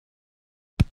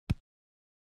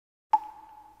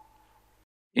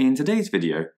In today's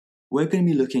video, we're going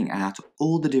to be looking at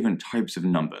all the different types of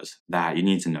numbers that you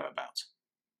need to know about.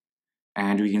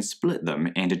 And we can split them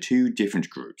into two different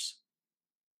groups.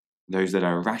 Those that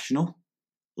are rational,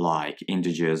 like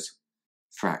integers,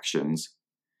 fractions,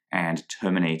 and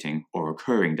terminating or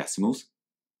recurring decimals.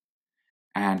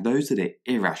 And those that are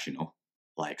irrational,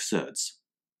 like surds.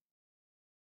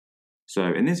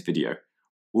 So in this video,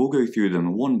 we'll go through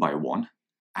them one by one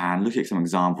and look at some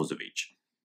examples of each.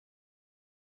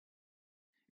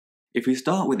 If we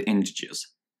start with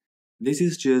integers, this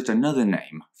is just another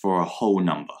name for a whole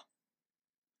number.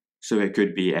 So it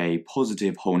could be a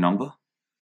positive whole number,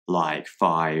 like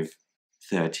 5,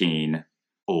 13,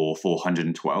 or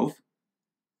 412.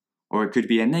 Or it could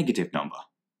be a negative number,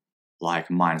 like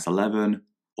 -11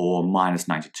 or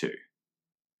 -92.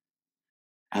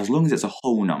 As long as it's a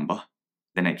whole number,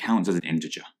 then it counts as an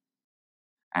integer.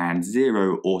 And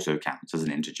 0 also counts as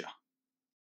an integer.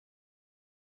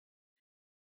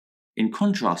 In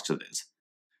contrast to this,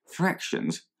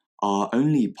 fractions are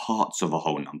only parts of a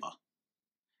whole number,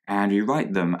 and we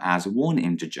write them as one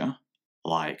integer,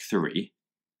 like 3,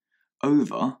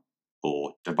 over,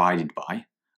 or divided by,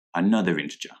 another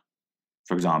integer,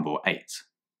 for example 8,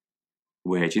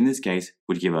 which in this case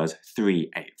would give us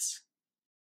 3/8.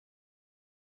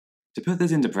 To put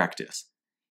this into practice,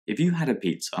 if you had a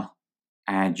pizza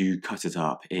and you cut it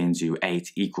up into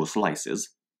 8 equal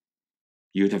slices,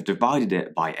 you'd have divided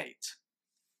it by 8.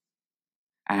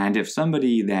 And if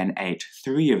somebody then ate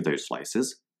 3 of those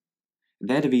slices,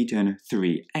 they'd have eaten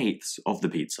 3/8 of the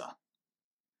pizza,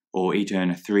 or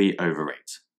eaten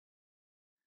 3/8.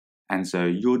 And so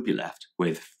you'd be left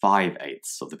with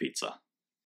 5/8 of the pizza,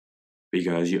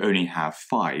 because you only have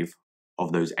 5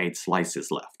 of those 8 slices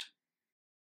left.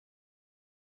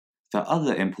 The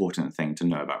other important thing to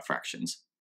know about fractions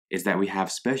is that we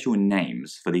have special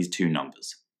names for these two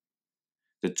numbers.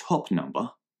 The top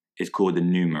number is called the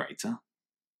numerator,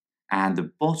 and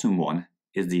the bottom one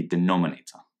is the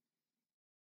denominator.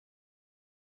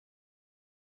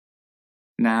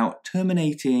 Now,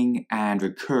 terminating and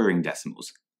recurring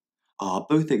decimals are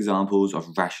both examples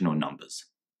of rational numbers,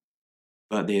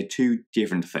 but they are two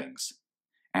different things,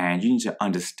 and you need to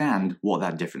understand what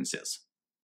that difference is.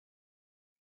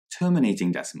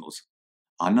 Terminating decimals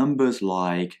are numbers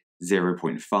like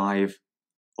 0.5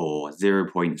 or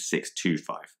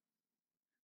 0.625,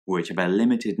 which have a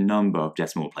limited number of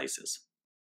decimal places.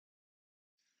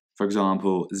 For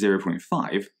example,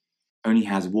 0.5 only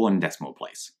has one decimal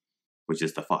place, which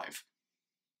is the 5,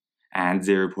 and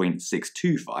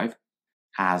 0.625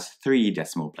 has 3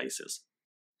 decimal places,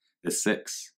 the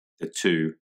 6, the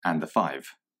 2, and the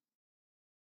 5.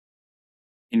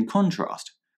 In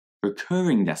contrast,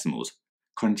 recurring decimals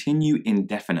continue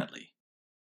indefinitely,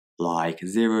 like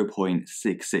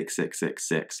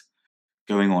 0.66666,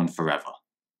 going on forever.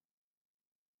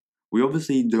 We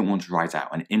obviously don't want to write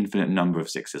out an infinite number of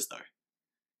 6s though.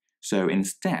 So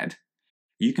instead,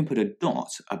 you can put a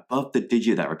dot above the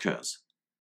digit that recurs.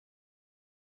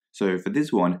 So for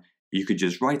this one, you could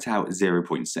just write out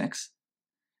 0.6,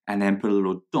 and then put a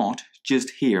little dot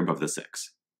just here above the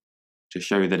 6, to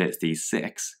show that it's the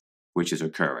 6 which is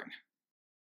recurring.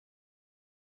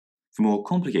 For more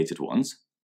complicated ones,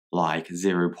 like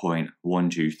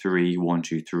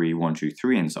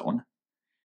 0.123, and so on,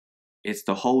 it's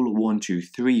the whole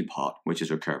 123 part which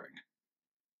is recurring.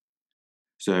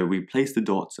 So we place the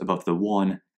dots above the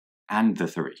 1 and the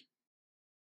 3,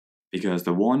 because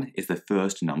the 1 is the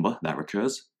first number that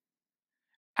recurs,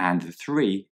 and the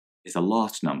 3 is the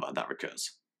last number that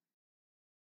recurs.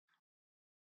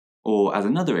 Or as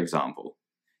another example,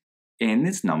 in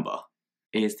this number,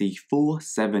 it's the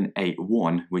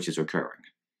 4781 which is recurring.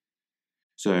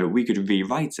 So we could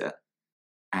rewrite it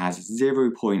as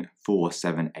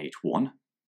 0.4781,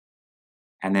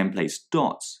 and then place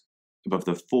dots above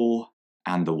the 4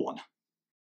 and the 1.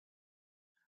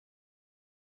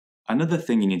 Another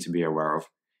thing you need to be aware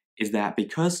of is that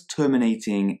because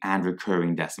terminating and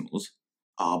recurring decimals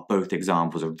are both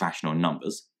examples of rational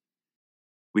numbers,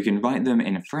 we can write them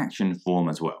in fraction form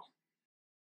as well.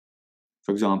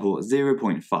 For example,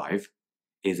 0.5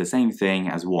 is the same thing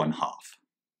as 1/2,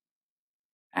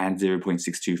 and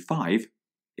 0.625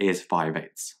 is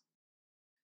 5/8.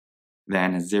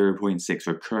 Then 0.6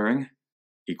 recurring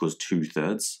equals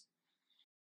 2/3,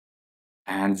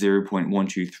 and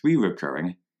 0.123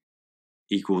 recurring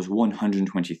equals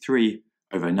 123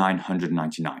 over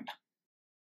 999.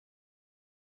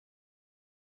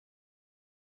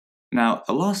 Now,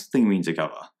 the last thing we need to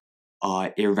cover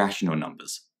are irrational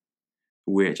numbers,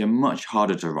 which are much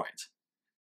harder to write,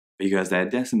 because their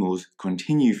decimals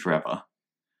continue forever,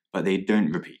 but they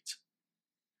don't repeat.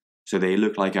 so they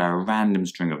look like a random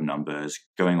string of numbers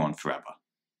going on forever.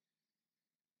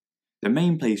 The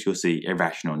main place you'll see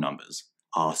irrational numbers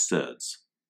are surds,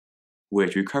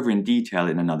 which we cover in detail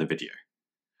in another video,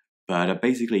 but are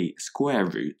basically square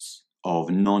roots of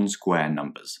non-square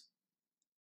numbers,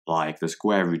 like the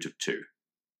square root of 2,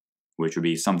 which would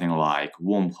be something like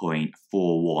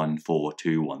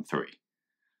 1.414213,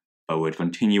 but would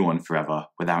continue on forever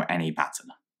without any pattern.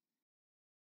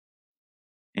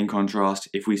 In contrast,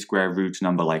 if we square root a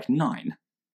number like 9,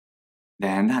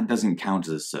 then that doesn't count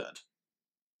as a surd,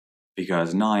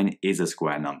 because 9 is a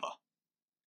square number,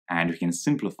 and we can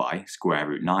simplify square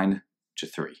root 9 to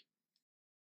 3.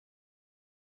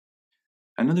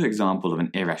 Another example of an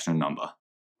irrational number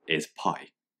is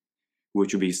pi,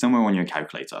 which would be somewhere on your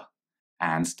calculator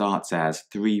and starts as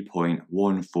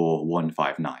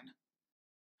 3.14159,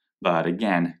 but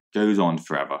again goes on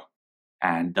forever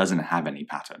and doesn't have any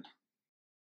pattern.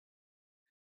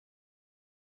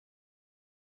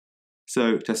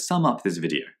 So to sum up this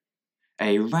video,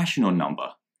 a rational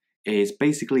number is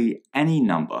basically any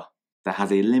number that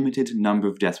has a limited number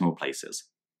of decimal places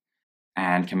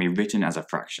and can be written as a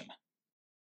fraction,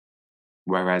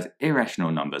 whereas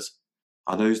irrational numbers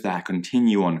are those that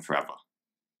continue on forever,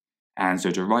 and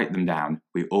so to write them down,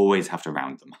 we always have to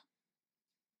round them.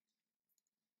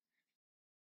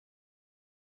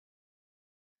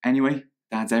 Anyway,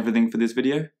 that's everything for this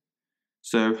video,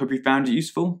 so hope you found it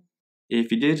useful.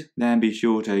 If you did, then be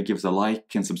sure to give us a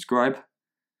like and subscribe,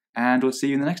 and we'll see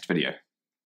you in the next video.